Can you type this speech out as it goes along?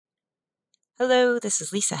Hello, this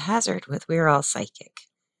is Lisa Hazard with We're All Psychic.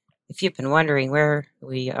 If you've been wondering where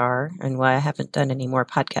we are and why I haven't done any more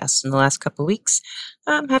podcasts in the last couple of weeks,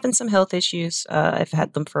 I'm having some health issues. I've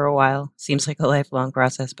had them for a while. Seems like a lifelong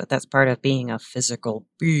process, but that's part of being a physical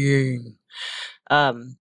being.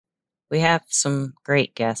 Um, we have some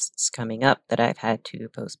great guests coming up that I've had to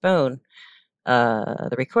postpone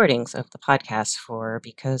the recordings of the podcast for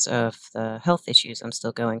because of the health issues I'm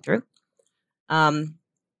still going through. Um,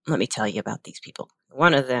 Let me tell you about these people.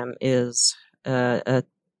 One of them is a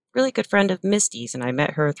really good friend of Misty's, and I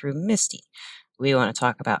met her through Misty. We want to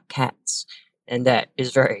talk about cats, and that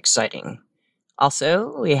is very exciting.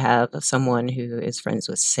 Also, we have someone who is friends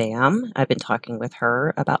with Sam. I've been talking with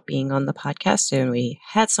her about being on the podcast, and we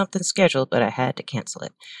had something scheduled, but I had to cancel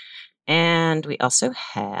it. And we also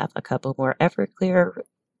have a couple more Everclear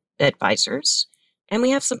advisors, and we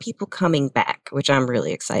have some people coming back, which I'm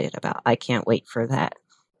really excited about. I can't wait for that.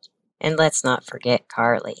 And let's not forget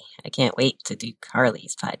Carly. I can't wait to do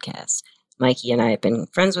Carly's podcast. Mikey and I have been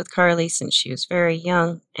friends with Carly since she was very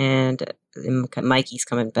young, and Mikey's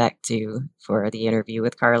coming back too for the interview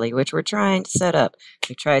with Carly, which we're trying to set up.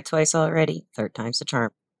 We tried twice already, third time's the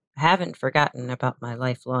charm. I haven't forgotten about my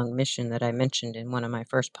lifelong mission that I mentioned in one of my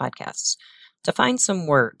first podcasts to find some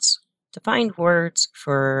words, to find words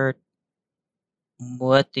for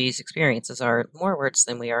what these experiences are, more words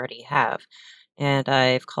than we already have. And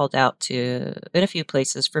I've called out to in a few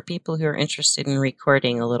places for people who are interested in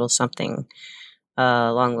recording a little something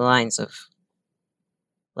along the lines of,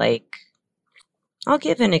 like, I'll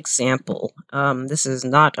give an example. This is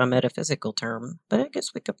not a metaphysical term, but I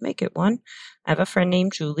guess we could make it one. I have a friend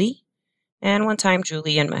named Julie, and one time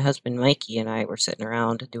Julie and my husband Mikey and I were sitting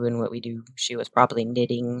around doing what we do. She was probably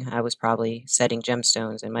knitting, I was probably setting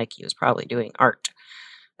gemstones, and Mikey was probably doing art.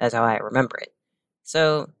 That's how I remember it.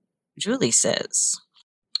 So Julie says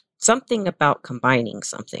something about combining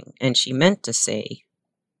something, and she meant to say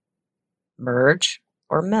merge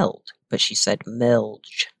or meld, but she said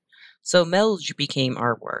melge. So melge became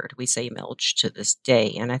our word. We say melge to this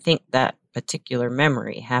day, and I think that particular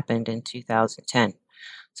memory happened in 2010.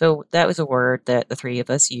 So that was a word that the three of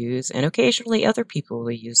us use, and occasionally other people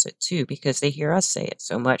will use it too because they hear us say it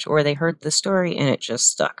so much, or they heard the story and it just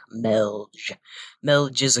stuck. Melge.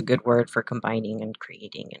 Melge is a good word for combining and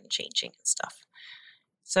creating and changing and stuff.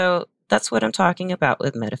 So that's what I'm talking about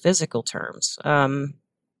with metaphysical terms.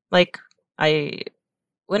 Like I,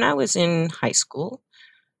 when I was in high school,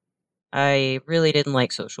 I really didn't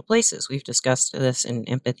like social places. We've discussed this in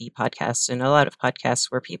empathy podcasts and a lot of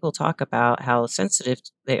podcasts where people talk about how sensitive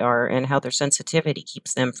they are and how their sensitivity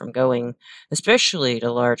keeps them from going, especially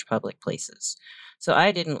to large public places. So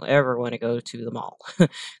I didn't ever want to go to the mall.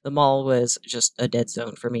 The mall was just a dead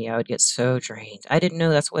zone for me. I would get so drained. I didn't know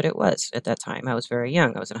that's what it was at that time. I was very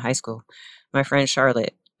young. I was in high school. My friend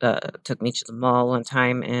Charlotte took me to the mall one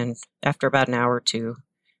time, and after about an hour or two,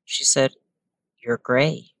 she said, "You're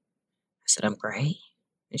gray." I said, "I'm gray?"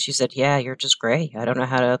 And she said, "Yeah, you're just gray. I don't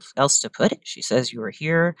know else to put it." She says, "You were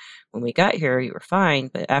here. When we got here, you were fine.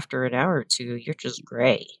 But after an hour or two, you're just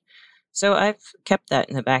gray." So I've kept that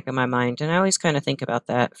in the back of my mind. And I always kind of think about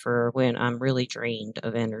that for when I'm really drained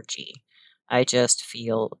of energy. I just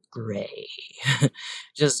feel gray.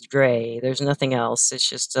 Just gray. There's nothing else. It's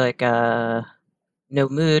just like no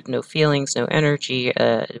mood, no feelings, no energy,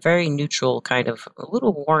 a very neutral kind of a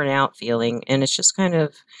little worn out feeling. And it's just kind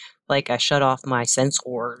of like I shut off my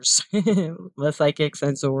sensors, my psychic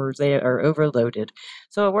sensors. They are overloaded.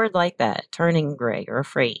 So a word like that, turning gray, or a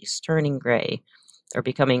phrase, turning gray, or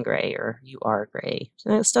becoming gray, or you are gray.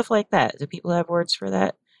 So stuff like that. Do people have words for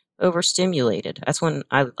that? Overstimulated. That's one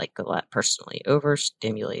I like a lot personally.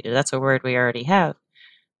 Overstimulated. That's a word we already have.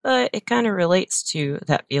 But it kind of relates to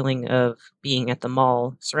that feeling of being at the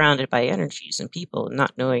mall surrounded by energies and people and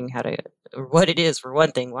not knowing how to, or what it is for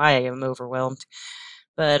one thing, why I am overwhelmed.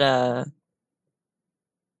 But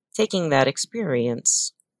taking that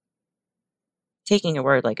experience, taking a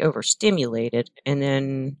word like overstimulated, and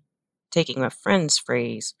then taking my friend's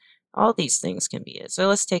phrase, all these things can be it. So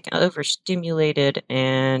let's take overstimulated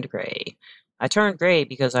and gray. I turned gray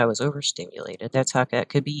because I was overstimulated. That's how that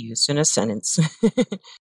could be used in a sentence.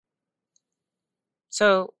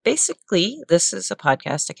 So basically, this is a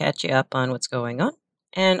podcast to catch you up on what's going on,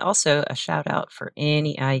 and also a shout out for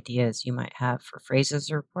any ideas you might have for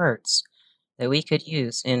phrases or words that we could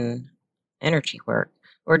use in energy work,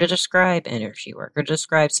 or to describe energy work, or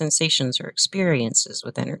describe sensations or experiences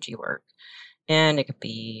with energy work. And it could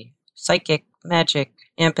be psychic, magic,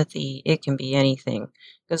 empathy, it can be anything.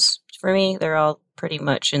 Because for me, they're all pretty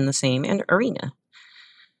much in the same arena.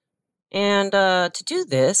 And to do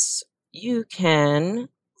this, you can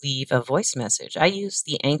leave a voice message. I use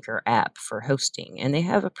the Anchor app for hosting, and they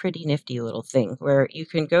have a pretty nifty little thing where you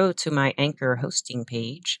can go to my Anchor hosting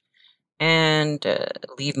page and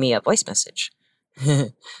leave me a voice message.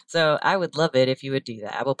 So I would love it if you would do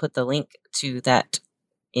that. I will put the link to that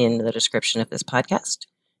in the description of this podcast.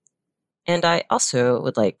 And I also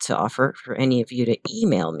would like to offer for any of you to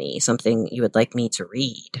email me something you would like me to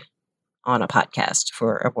read on a podcast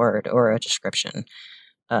for a word or a description,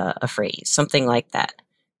 a phrase, something like that.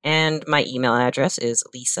 And my email address is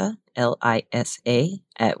Lisa, Lisa,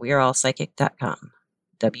 at weareallpsychic.com.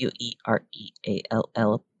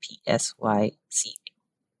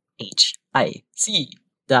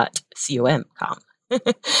 WeareAllPsychic.com.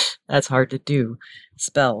 That's hard to do.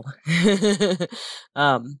 Spell.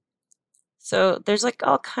 So there's like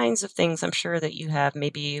all kinds of things I'm sure that you have,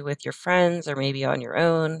 maybe with your friends or maybe on your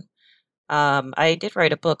own. I did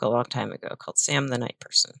write a book a long time ago called Sam the Night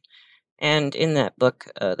Person. And in that book,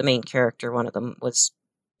 the main character, one of them, was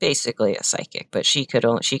basically a psychic, but she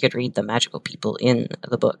could read the magical people in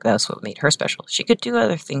the book. That's what made her special. She could do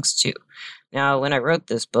other things too. Now, when I wrote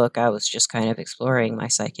this book, I was just kind of exploring my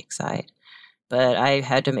psychic side, but I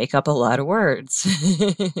had to make up a lot of words.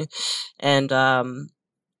 And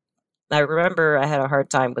I remember I had a hard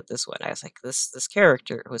time with this one. I was like, this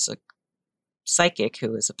character was a psychic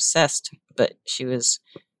who was obsessed, but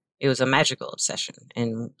it was a magical obsession,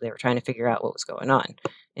 and they were trying to figure out what was going on.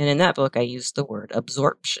 And in that book, I used the word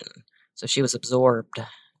absorption. So she was absorbed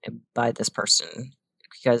by this person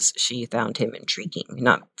because she found him intriguing,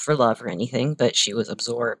 not for love or anything, but she was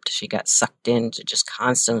absorbed. She got sucked into just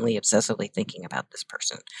constantly, obsessively thinking about this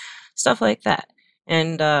person, stuff like that.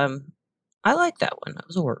 And I like that one,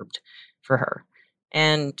 absorbed, for her.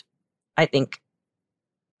 And I think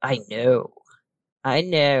I know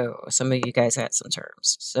some of you guys had some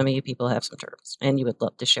terms. Some of you people have some terms, and you would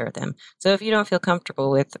love to share them. So if you don't feel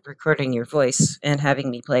comfortable with recording your voice and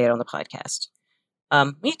having me play it on the podcast,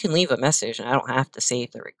 you can leave a message, and I don't have to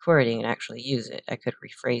save the recording and actually use it. I could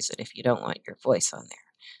rephrase it if you don't want your voice on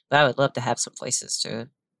there. But I would love to have some voices to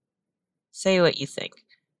say what you think,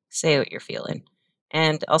 say what you're feeling.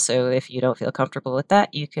 And also, if you don't feel comfortable with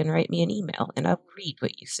that, you can write me an email, and I will read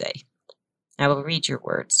what you say. I will read your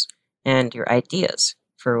words and your ideas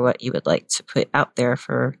for what you would like to put out there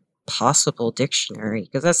for possible dictionary,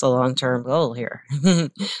 because that's a long-term goal here.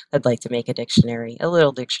 I'd like to make a dictionary, a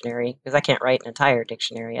little dictionary, because I can't write an entire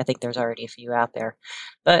dictionary. I think there's already a few out there.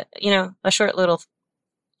 But, a short little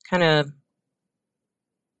kind of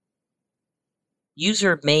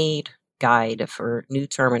user-made guide for new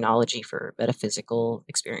terminology for metaphysical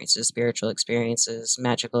experiences, spiritual experiences,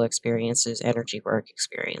 magical experiences, energy work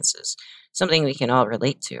experiences. Something we can all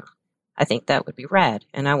relate to. I think that would be rad,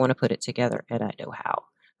 and I want to put it together, and I know how.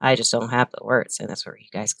 I just don't have the words, and that's where you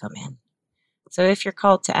guys come in. So if you're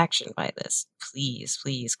called to action by this, please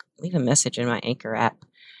leave a message in my Anchor app,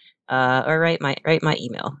 or write my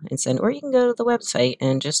email and send, or you can go to the website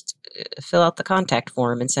and just fill out the contact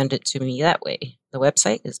form and send it to me that way. The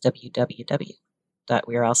website is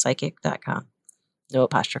www.weareallpsychic.com. No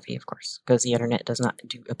apostrophe, of course, because the internet does not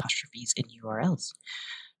do apostrophes in URLs.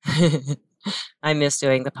 I miss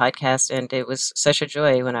doing the podcast, and it was such a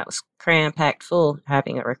joy when I was cram-packed full,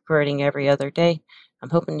 having a recording every other day. I'm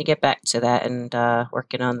hoping to get back to that and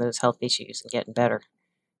working on those health issues and getting better.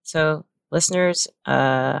 So, listeners,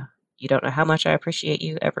 you don't know how much I appreciate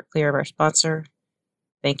you, Everclear, our sponsor.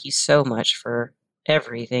 Thank you so much for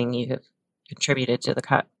everything you have contributed to the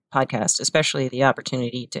podcast, especially the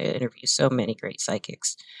opportunity to interview so many great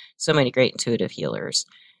psychics, so many great intuitive healers.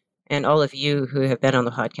 And all of you who have been on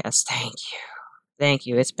the podcast, thank you. Thank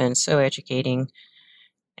you. It's been so educating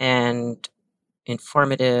and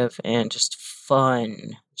informative and just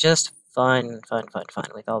fun. Just fun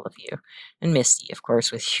with all of you. And Misty, of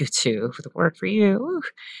course, with you too. For the work for you. Woo.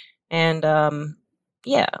 And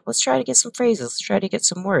yeah, let's try to get some phrases. Let's try to get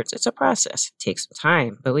some words. It's a process. It takes some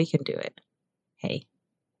time, but we can do it. Hey,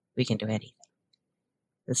 we can do anything.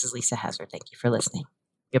 This is Lisa Hazard. Thank you for listening.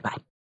 Goodbye.